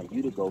 I want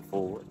you to go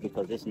forward,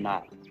 because it's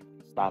not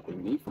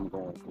stopping me from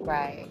going forward.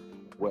 Right.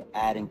 We're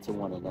adding to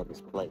one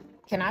another's plate.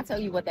 Can I tell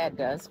you what that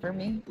does for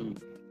me?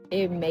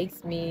 It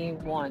makes me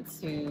want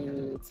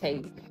to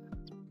take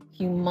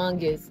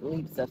humongous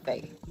leaps of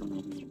faith,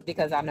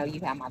 because I know you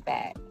have my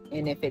back.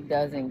 And if it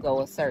doesn't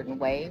go a certain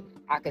way,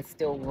 I could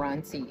still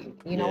run to you.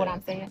 You know what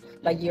I'm saying?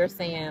 Like you're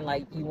saying,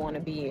 like you want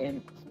to be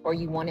in, or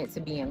you want it to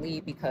be in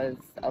lead because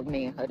of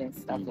manhood and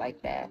stuff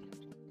like that.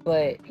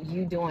 But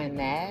you doing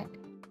that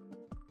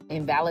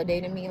and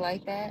validating me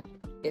like that,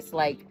 it's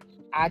like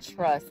I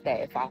trust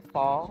that if I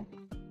fall,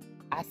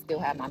 I still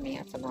have my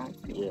man to run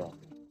to. Yeah.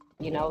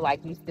 You know,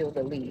 like you still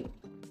the lead.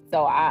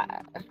 So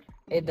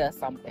it does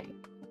something.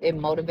 It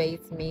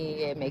motivates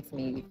me. It makes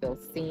me feel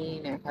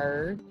seen and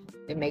heard.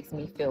 It makes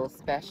me feel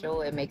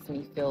special. It makes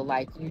me feel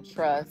like you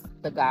trust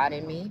the God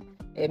in me.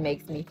 It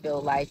makes me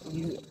feel like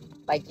you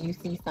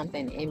see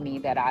something in me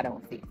that I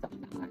don't see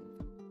sometimes.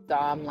 So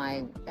I'm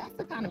like, that's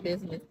the kind of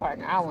business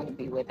partner I want to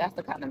be with. That's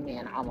the kind of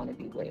man I want to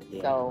be with.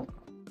 Yeah. So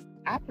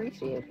I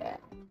appreciate that.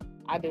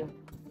 I do.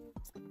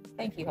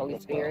 Thank you, Holy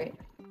Spirit.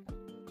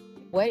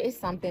 What is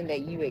something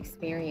that you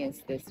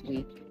experienced this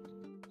week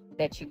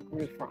that you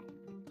grew from?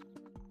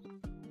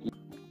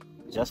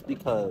 Just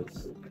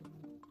because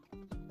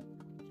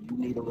you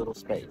need a little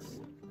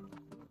space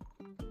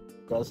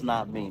does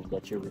not mean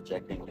that you're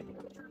rejecting me.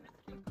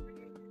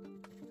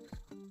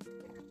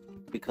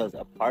 Because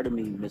a part of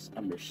me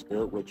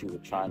misunderstood what you were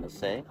trying to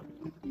say,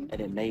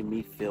 and it made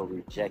me feel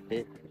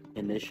rejected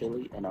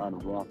initially and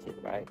unwanted,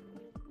 right?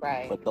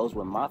 Right. But those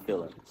were my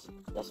feelings.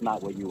 That's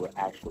not what you were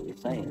actually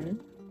saying.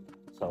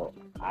 So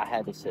I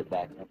had to sit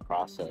back and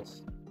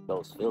process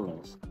those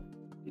feelings,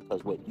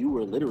 because what you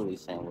were literally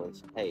saying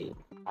was, hey,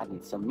 I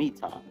need some me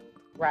time.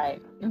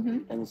 Right.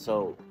 And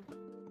so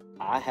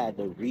I had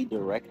to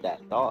redirect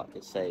that thought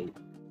to say,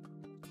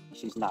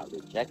 she's not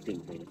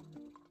rejecting me.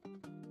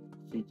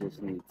 She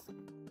just needs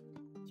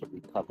to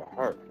recover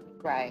her.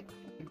 Right.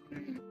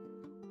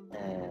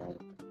 And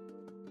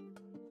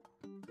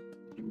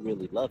if you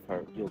really love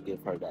her, you'll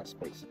give her that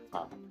space and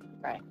time.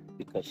 Right.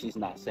 Because she's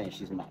not saying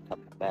she's not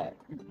coming back.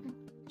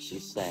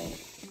 She's saying,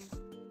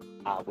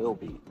 I will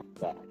be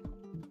back.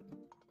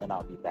 And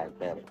I'll be back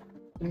better.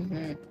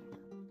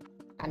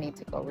 I need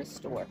to go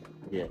restore.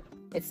 Yeah.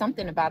 It's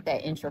something about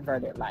that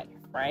introverted life,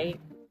 right?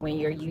 When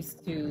you're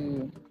used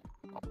to,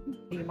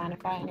 do you mind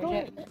if I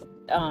interject?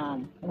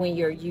 When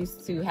you're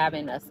used to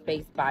having a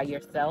space by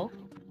yourself,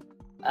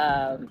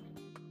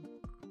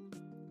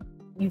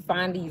 you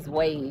find these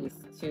ways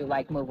to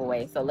like move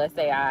away. So let's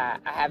say I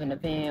have an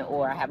event,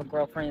 or I have a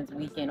girlfriend's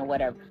weekend or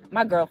whatever.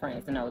 My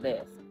girlfriends know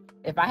this.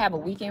 If I have a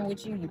weekend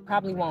with you, you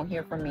probably won't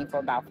hear from me for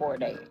about 4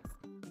 days.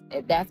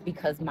 That's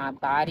because my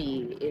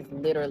body is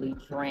literally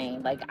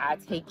drained. Like I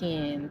take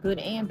in good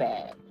and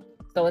bad.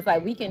 So it's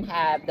like we can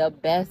have the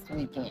best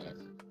weekend,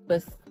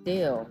 but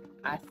still,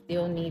 I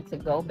still need to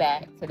go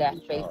back to that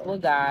space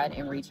with God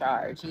and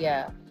recharge.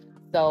 Yeah.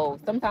 So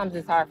sometimes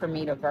it's hard for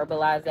me to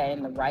verbalize that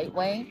in the right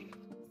way.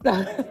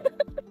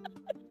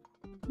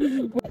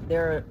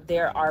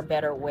 There are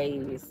better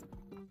ways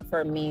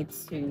for me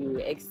to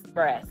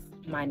express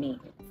my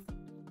needs.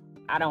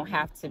 I don't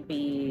have to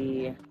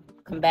be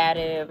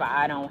combative.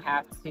 I don't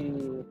have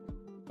to,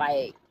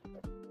 like,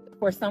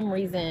 for some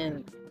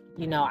reason,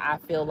 you know, I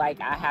feel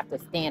like I have to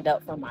stand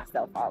up for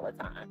myself all the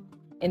time.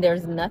 And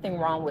there's nothing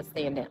wrong with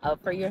standing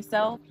up for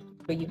yourself,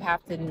 but you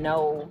have to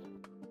know,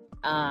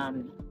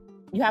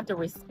 you have to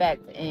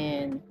respect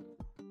and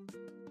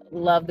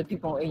love the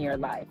people in your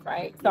life,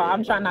 right? So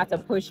I'm trying not to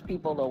push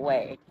people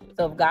away.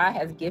 So if God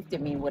has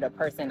gifted me with a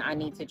person, I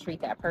need to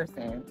treat that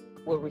person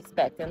with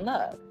respect and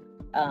love.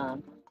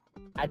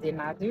 I did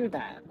not do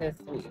that this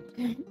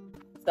week.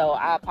 So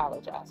I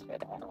apologize for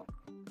that.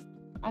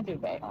 I do,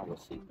 babe. I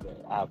received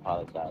that. I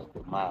apologize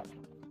for my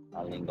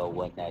lingo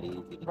wasn't that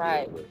easy to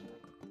Right. deal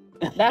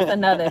with. That's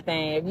another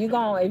thing. If you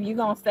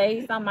gonna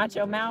say something out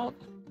your mouth,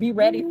 be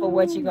ready for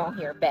what you're gonna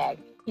hear back.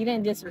 He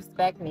didn't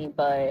disrespect me,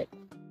 but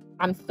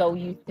I'm so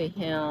used to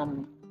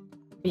him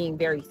being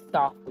very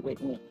soft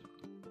with me.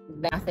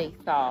 When I say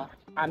soft,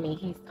 I mean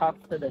he talks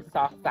to the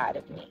soft side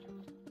of me.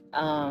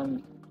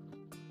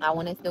 I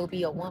want to still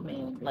be a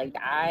woman. Like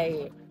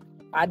I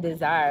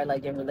desire,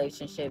 like, in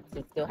relationships,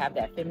 to still have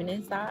that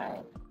feminine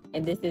side,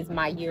 and this is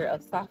my year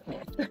of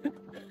softness.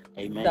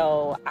 Amen.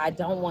 So I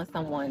don't want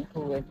someone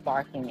who is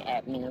barking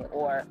at me,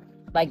 or,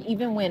 like,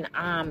 even when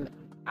I'm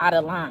out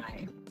of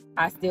line,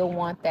 I still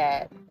want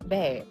that,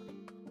 babe,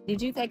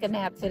 did you take a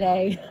nap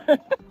today?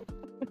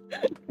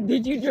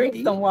 Did you drink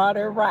some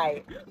water?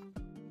 Right.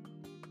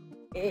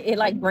 It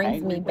like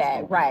brings me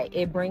back. Right.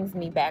 It brings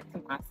me back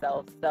to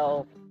myself.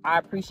 So I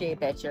appreciate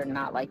that you're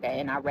not like that.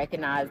 And I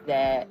recognize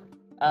that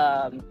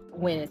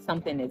when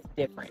something is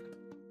different.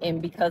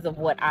 And because of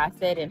what I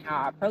said and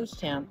how I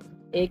approached him,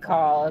 it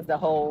caused a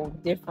whole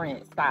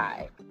different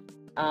side.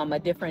 A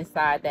different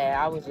side that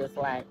I was just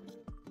like,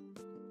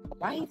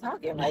 why are you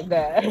talking like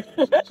that?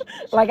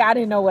 Like I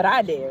didn't know what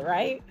I did,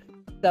 right?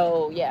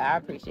 So yeah, I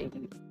appreciate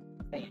you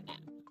saying that.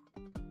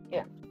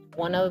 Yeah.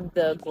 One of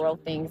the growth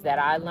things that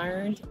I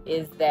learned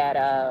is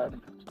that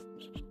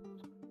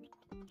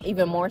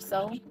even more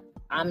so,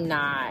 I'm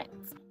not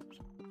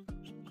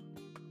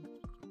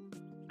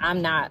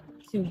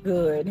too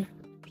good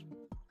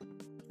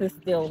to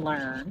still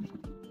learn,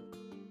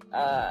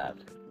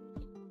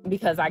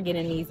 because I get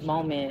in these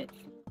moments,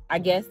 I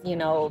guess, you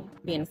know,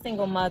 being a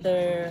single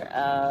mother,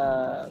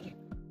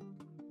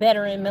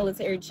 veteran,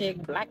 military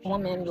chick, black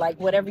woman, like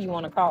whatever you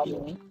want to call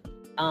me.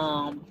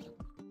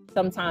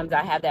 Sometimes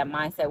I have that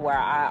mindset where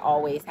I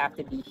always have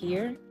to be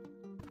here.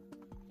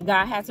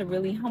 God had to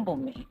really humble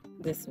me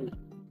this week.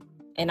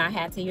 And I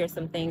had to hear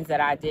some things that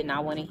I did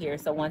not want to hear.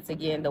 So once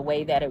again, the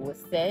way that it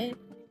was said,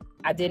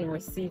 I didn't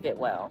receive it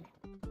well.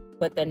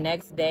 But the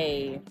next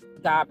day,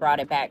 God brought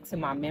it back to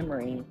my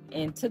memory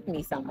and took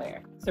me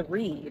somewhere to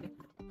read.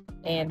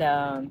 And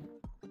I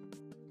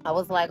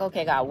was like,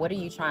 okay, God, what are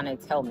you trying to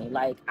tell me?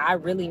 Like, I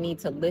really need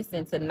to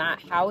listen to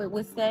not how it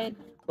was said,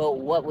 but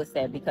what was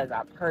said, because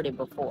I've heard it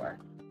before.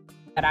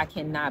 That I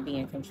cannot be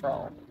in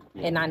control.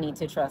 And I need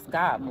to trust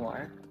God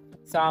more.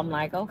 So I'm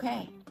like,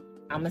 okay,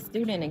 I'm a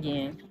student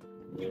again.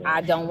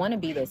 I don't want to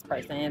be this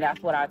person. And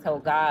that's what I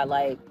told God.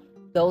 Like,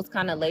 those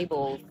kind of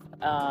labels,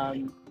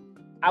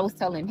 I was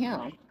telling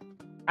him,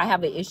 I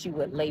have an issue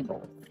with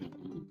labels.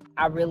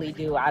 I really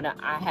do. I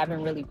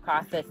haven't really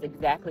processed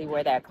exactly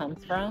where that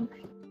comes from.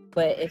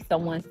 But if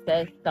someone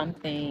says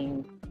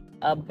something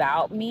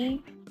about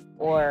me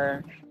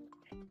or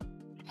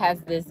has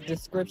this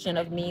description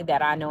of me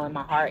that I know in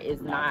my heart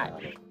is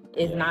not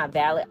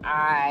valid,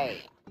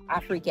 I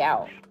freak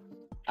out.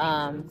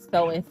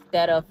 So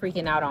instead of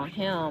freaking out on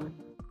him,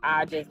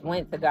 I just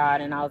went to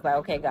God and I was like,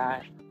 okay,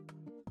 God,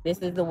 this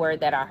is the word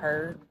that I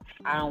heard.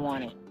 I don't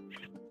want it.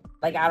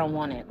 Like, I don't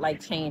want it. Like,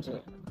 change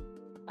it.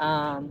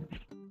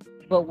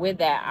 But with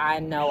that, I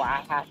know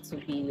I have to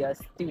be a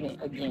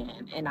student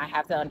again. And I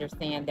have to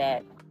understand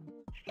that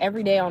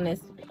every day on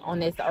this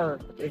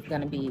earth is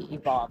going to be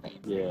evolving.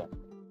 Yeah.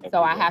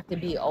 So I have to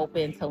be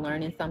open to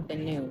learning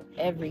something new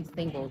every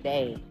single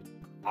day.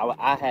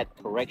 I had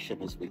correction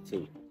this week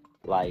too.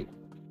 Like,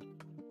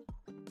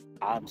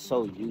 I'm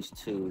so used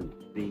to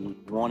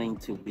wanting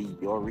to be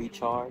your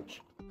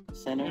recharge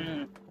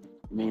center,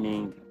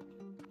 meaning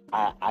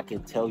I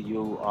can tell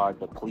you are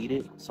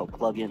depleted, so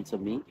plug into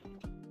me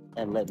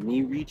and let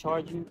me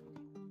recharge you.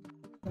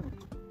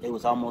 It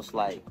was almost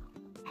like,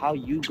 how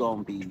you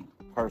gonna be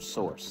her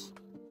source?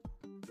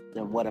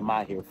 Then what am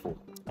I here for?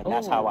 And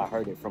that's how I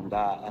heard it from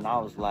God. And I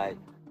was like,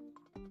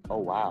 oh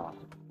wow,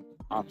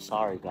 I'm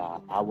sorry,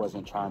 God. I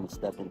wasn't trying to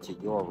step into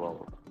your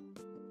role.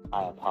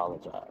 I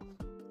apologize.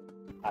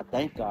 I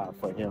thank God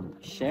for him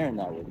sharing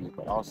that with me,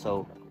 but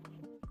also,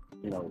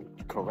 you know,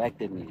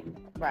 correcting me.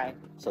 Right.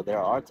 So there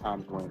are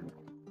times when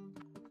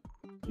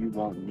you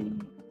won't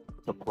need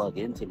to plug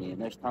into me,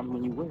 and there's times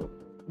when you will.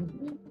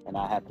 And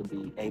I have to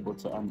be able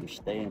to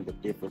understand the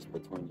difference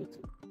between the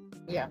two.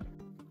 Yeah.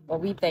 Well,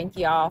 we thank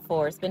y'all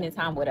for spending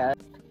time with us.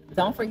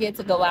 Don't forget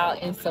to go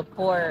out and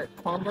support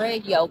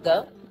Cornbread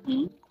Yoga.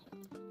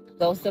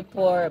 Go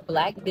support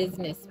Black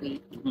Business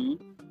Week.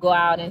 Go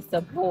out and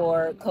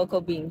support Cocoa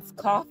Beans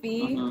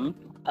Coffee.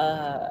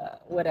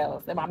 What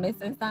else? Am I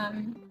missing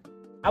something?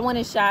 I want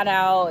to shout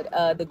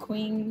out the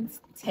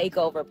Queen's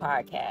Takeover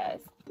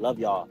podcast. Love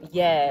y'all.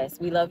 Yes,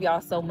 we love y'all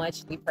so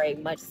much. We pray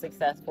much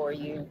success for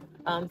you.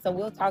 So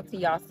we'll talk to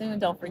y'all soon.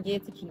 Don't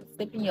forget to keep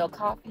sipping your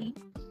coffee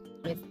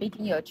and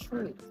speaking your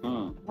truth.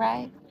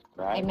 Right?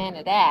 Right. Amen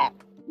to that.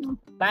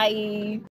 Bye.